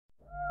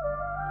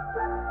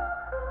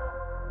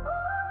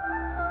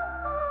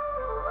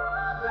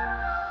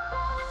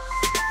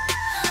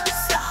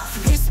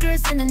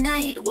hours in the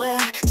night where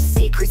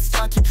secrets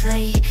start to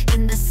play.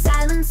 In the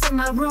silence of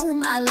my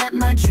room, I let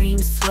my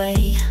dreams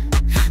sway.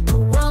 The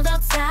world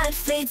outside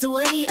fades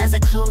away as I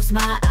close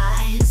my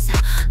eyes,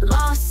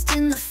 lost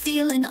in the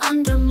feeling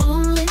under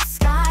moonlit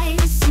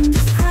skies. In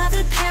this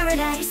private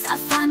paradise, I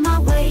find my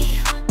way.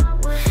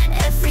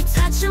 Every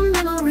touch a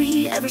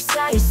memory, every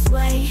sigh a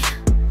sway.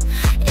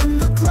 In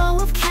the glow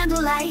of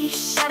candlelight,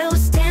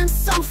 shadows dance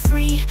so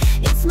free.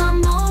 It's my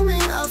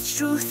moment of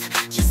truth,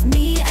 just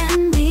me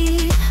and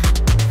me.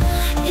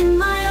 In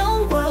my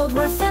own world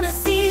where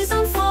fantasies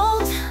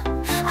unfold,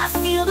 I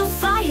feel the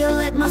fire,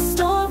 let my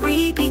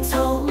story be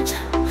told.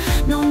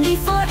 No need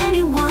for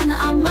anyone,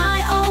 I'm my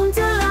own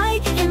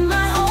delight. In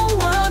my own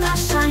world I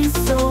shine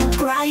so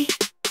bright.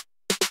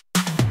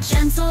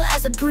 Gentle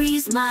as a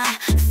breeze, my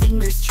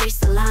fingers trace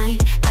the line.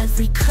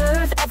 Every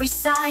curve, every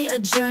sigh, a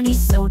journey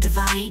so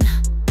divine.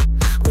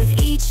 With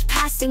each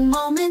passing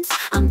moment,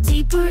 I'm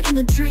deeper in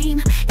the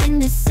dream. In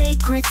this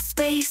sacred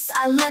space,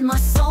 I let my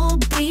soul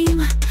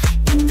beam.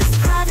 In this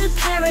private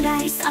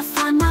paradise, I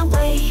find my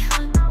way.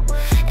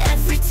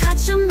 Every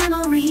touch a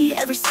memory,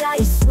 every sigh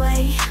a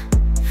sway.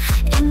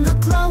 In the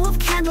glow of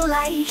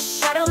candlelight,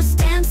 shadows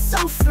dance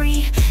so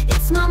free.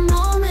 It's my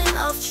moment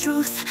of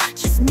truth,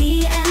 just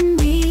me and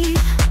me.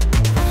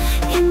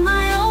 In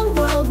my own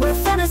world where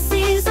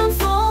fantasies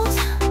unfold,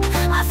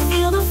 I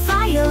feel the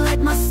fire, let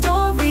my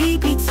story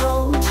be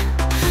told.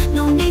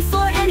 No need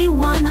for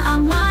anyone,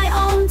 I'm my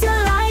own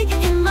delight.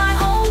 In my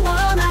own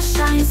world I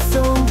shine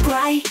so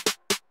bright.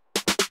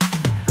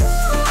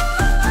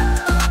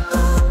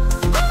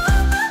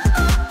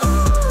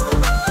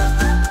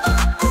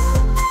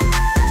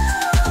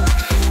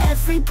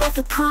 Every breath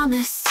a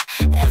promise,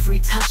 every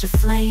touch a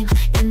flame.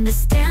 In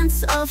this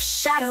dance of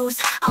shadows,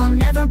 I'll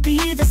never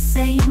be the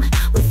same.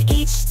 With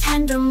each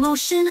tender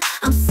motion,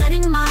 I'm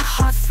setting my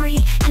heart free.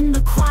 In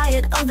the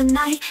quiet of the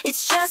night,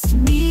 it's just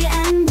me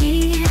and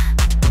me.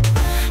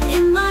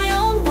 In my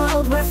own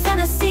world where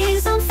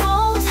fantasies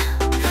unfold,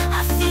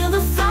 I feel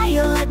the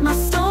fire, let my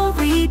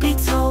story be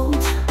told.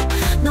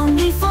 No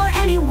need for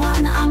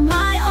anyone, I'm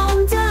my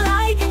own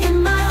delight.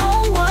 In my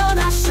own world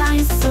I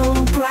shine so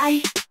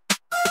bright.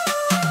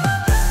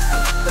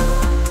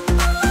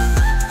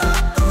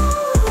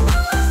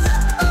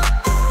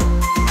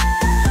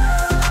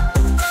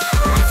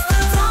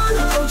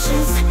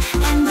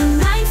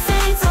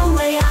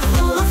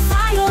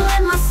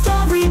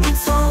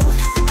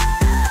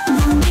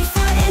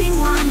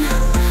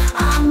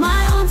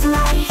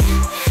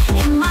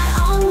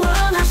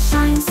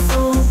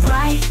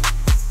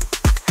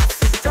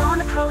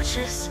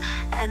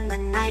 And the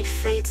night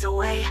fades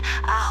away,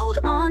 I hold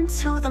on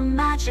to the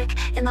magic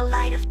in the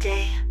light of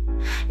day.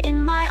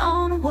 In my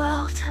own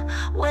world,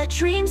 where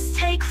dreams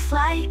take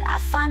flight, I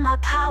find my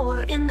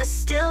power in the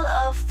still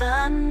of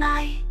the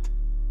night.